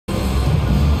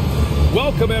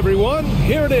Welcome, everyone.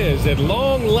 Here it is at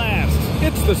long last.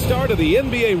 It's the start of the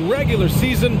NBA regular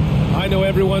season. I know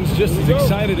everyone's just as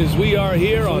excited as we are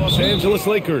here on Los Angeles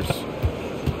Lakers.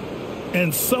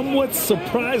 And somewhat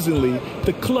surprisingly,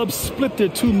 the club split their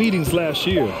two meetings last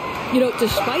year. You know,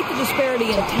 despite the disparity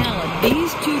in talent,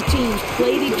 these two teams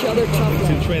played each other tough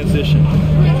in transition.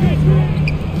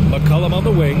 McCollum on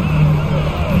the wing.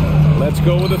 Let's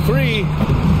go with a three.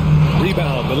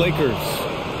 Rebound, the Lakers.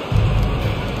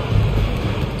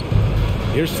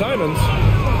 Here's Simmons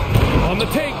on the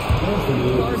take.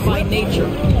 Guard by nature.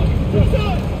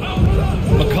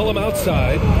 McCollum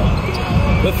outside.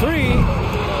 The three.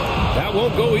 That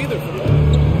won't go either.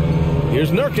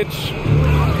 Here's Nurkic.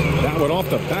 That one off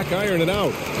the back iron and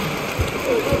out.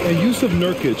 And Yusuf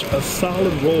Nurkic, a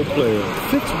solid role player,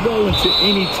 fits well into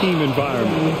any team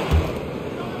environment.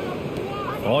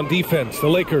 On defense, the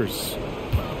Lakers.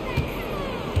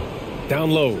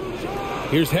 Down low.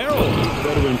 Here's Harold.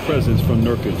 Veteran presence from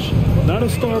Nurkic. Not a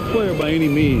star player by any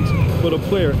means, but a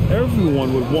player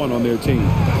everyone would want on their team.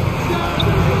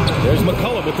 There's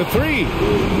McCollum with the three.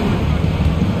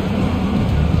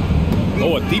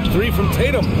 Oh, a deep three from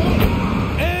Tatum.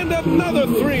 And another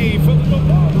three for the...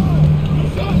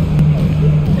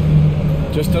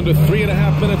 Just under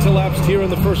 3.5 minutes elapsed here in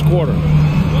the first quarter.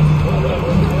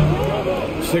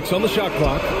 6 on the shot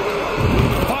clock.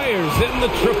 Fires in the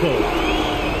triple.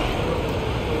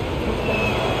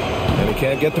 And he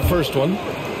can't get the first one.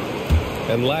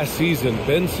 And last season,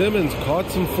 Ben Simmons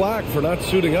caught some flack for not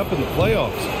suiting up in the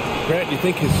playoffs. Grant, you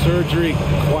think his surgery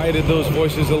quieted those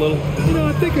voices a little? You know,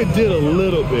 I think it did a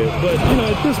little bit. But, you know,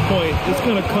 at this point, it's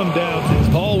going to come down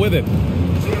to... Paul with it.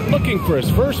 Looking for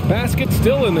his first basket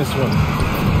still in this one.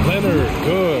 Leonard,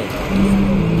 good.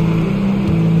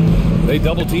 They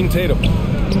double-team Tatum.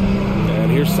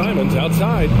 And here's Simmons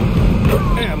outside.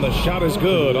 And the shot is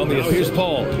good on the assist. Here's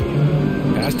Paul.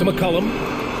 Pass to McCollum.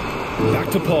 Back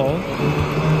to Paul.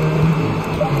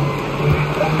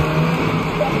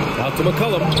 Out to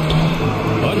McCollum.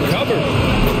 Uncovered.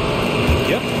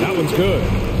 Yep, that one's good.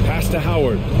 Pass to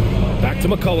Howard. Back to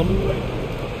McCollum.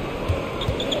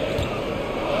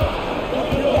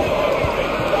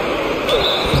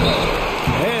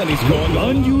 And he's going.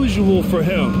 Unusual for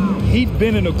him. He'd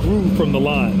been in a groove from the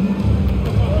line.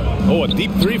 Oh, a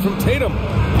deep three from Tatum.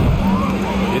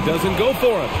 It doesn't go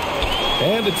for him.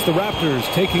 And it's the Raptors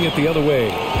taking it the other way.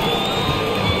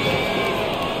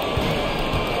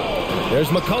 There's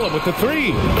McCollum with the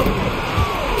three.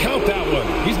 Count that one.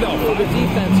 He's now for the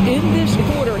defense. In this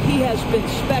quarter, he has been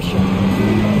special.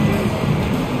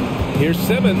 Here's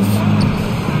Simmons.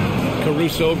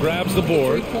 Caruso grabs the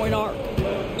board. Three-point arc.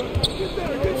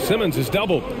 Simmons is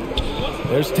doubled.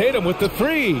 There's Tatum with the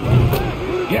three.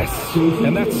 Yes,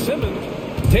 and that's Simmons.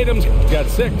 Tatum's got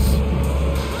 6.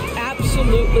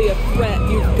 Absolutely a threat.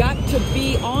 You've got to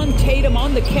be on Tatum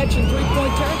on the catch in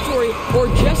three-point territory, or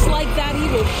just like that, he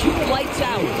will shoot lights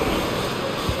out.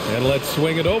 And let's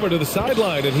swing it over to the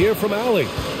sideline and hear from Allie.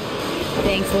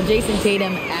 Thanks. Well, Jason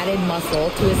Tatum added muscle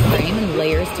to his frame and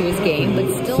layers to his game,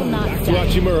 but still not back to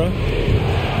Hachimura.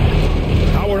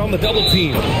 Howard on the double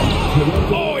team.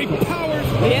 Oh, he powers.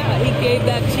 Yeah, he gave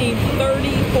that team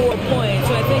 34 points.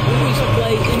 So I think Ruiz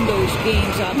played in those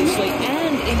games, obviously,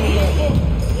 and in the...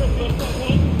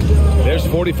 There's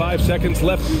 45 seconds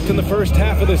left in the first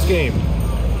half of this game.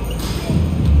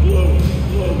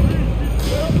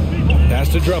 Pass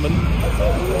to Drummond.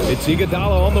 It's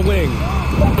Iguodala on the wing.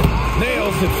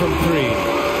 Nails it from 3.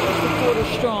 Quarter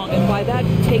strong, and by that,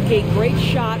 take a great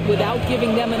shot without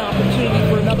giving them an opportunity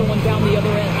for another one down the other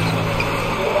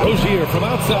end. Rozier from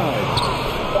outside.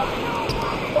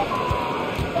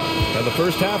 And the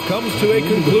first half comes to a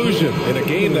conclusion in a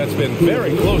game that's been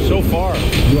very close so far.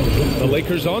 The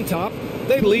Lakers on top.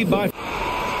 They lead by...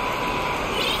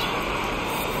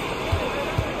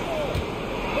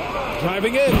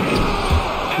 Driving in.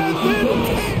 And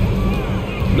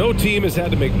then... No team has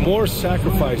had to make more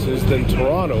sacrifices than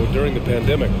Toronto during the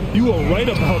pandemic. You are right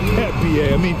about that,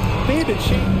 B.A. I mean, they had to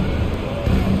cheat.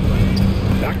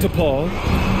 Back to Paul.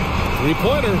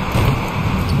 Three-pointer.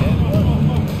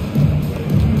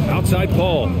 Outside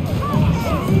Paul.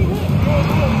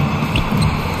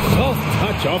 Soft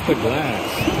touch off the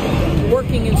glass.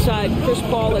 Working inside, Chris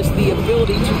Paul has the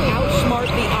ability to outsmart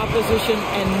the opposition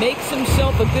and makes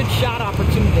himself a good shot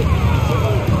opportunity.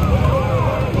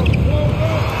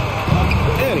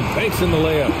 And he banks in the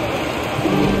layup.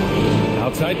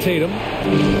 Outside Tatum.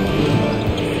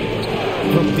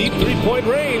 From deep three-point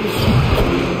range.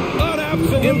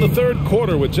 In the third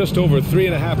quarter with just over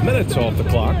 3.5 minutes off the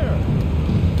clock.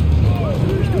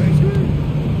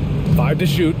 5 to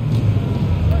shoot.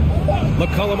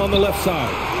 McCollum on the left side.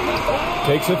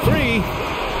 Takes a three.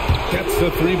 Gets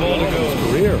the three ball to go.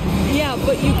 Career. Yeah,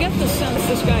 but you get the sense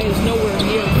this guy is nowhere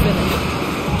near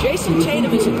finished. Jason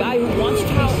Tatum is a guy who wants to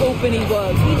be how open he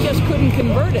was. He just couldn't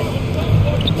convert it.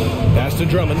 Pass to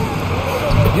Drummond.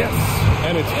 Yes.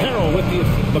 And it's Harrell with the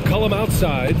McCollum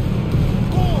outside.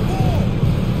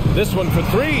 This one for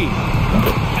three.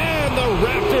 And the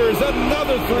Raptors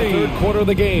another three. Third quarter of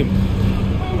the game.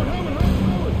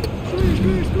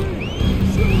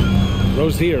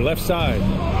 Rozier left side.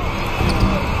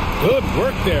 Good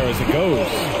work there as it goes.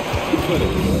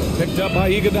 Picked up by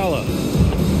Iguodala.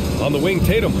 On the wing,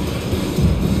 Tatum.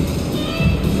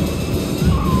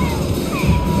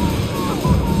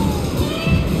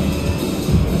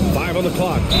 On the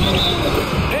clock.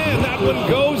 And that one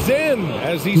goes in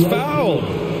as he's fouled.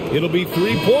 It'll be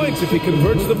 3 points if he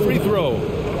converts the free throw.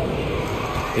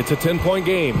 It's a 10-point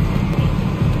game.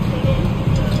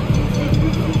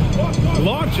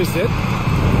 Launches it.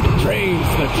 Drains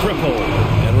the triple.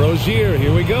 And Rozier,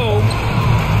 here we go.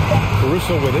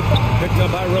 Caruso with it. Picked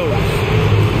up by Rose.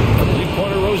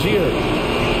 Three-pointer Rozier.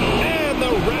 And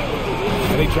the wrap.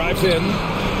 And he drives in.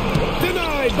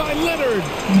 Denied by Leonard.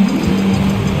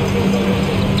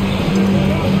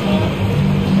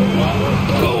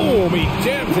 Boom! He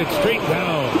jams it straight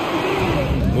down.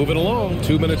 Moving along.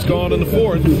 2 minutes gone in the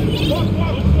fourth.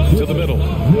 To the middle.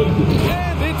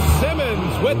 And it's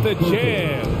Simmons with the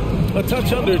jam. A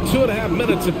touch under 2.5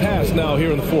 minutes have passed now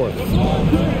here in the fourth.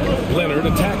 Leonard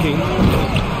attacking.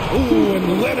 Ooh,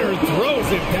 and Leonard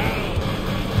throws it down.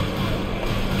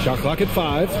 Shot clock at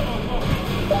 5.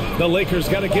 The Lakers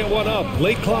got to get one up.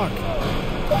 Late clock.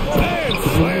 And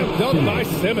slam dunk by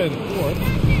Simmons.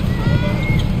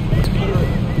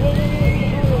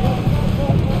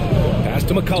 Pass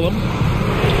to McCollum.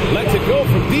 Lets it go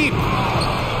from deep.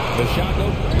 The shot no.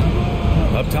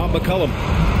 Up top, McCollum.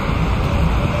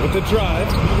 With the drive.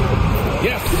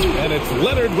 Yes, and it's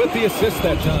Leonard with the assist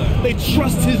that time. They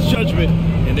trust his judgment,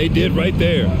 and they did right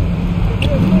there.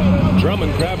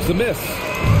 Drummond grabs the miss.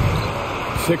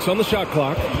 6 on the shot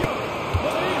clock.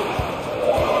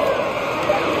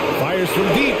 Fires from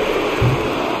deep.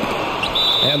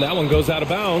 And that one goes out of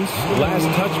bounds. Last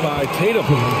touch by Tatum.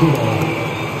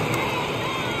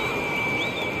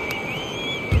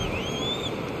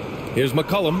 Here's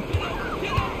McCollum.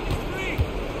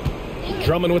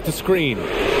 Drummond with the screen.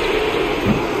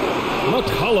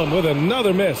 McCollum with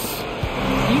another miss.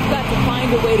 You've got to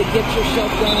find a way to get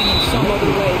yourself going in some other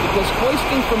way because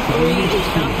hoisting from 3 is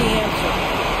not the answer.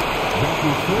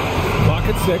 Clock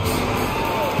at 6.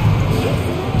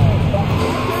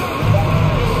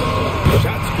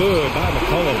 Shot's good by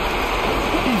McCollum.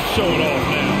 He's showing off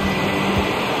now.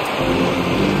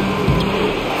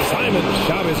 Simon's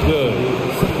shot is good.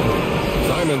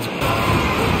 Simon's.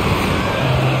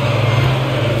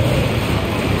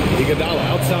 Iguodala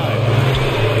outside.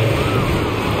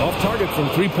 Off target from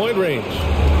 3-point range.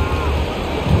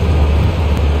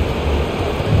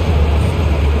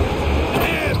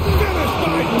 And finished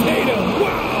by Tatum.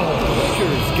 Wow!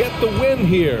 Lakers get the win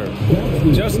here.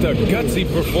 Just a gutsy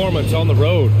performance on the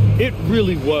road. It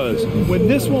really was. When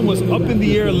this one was up in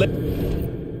the air.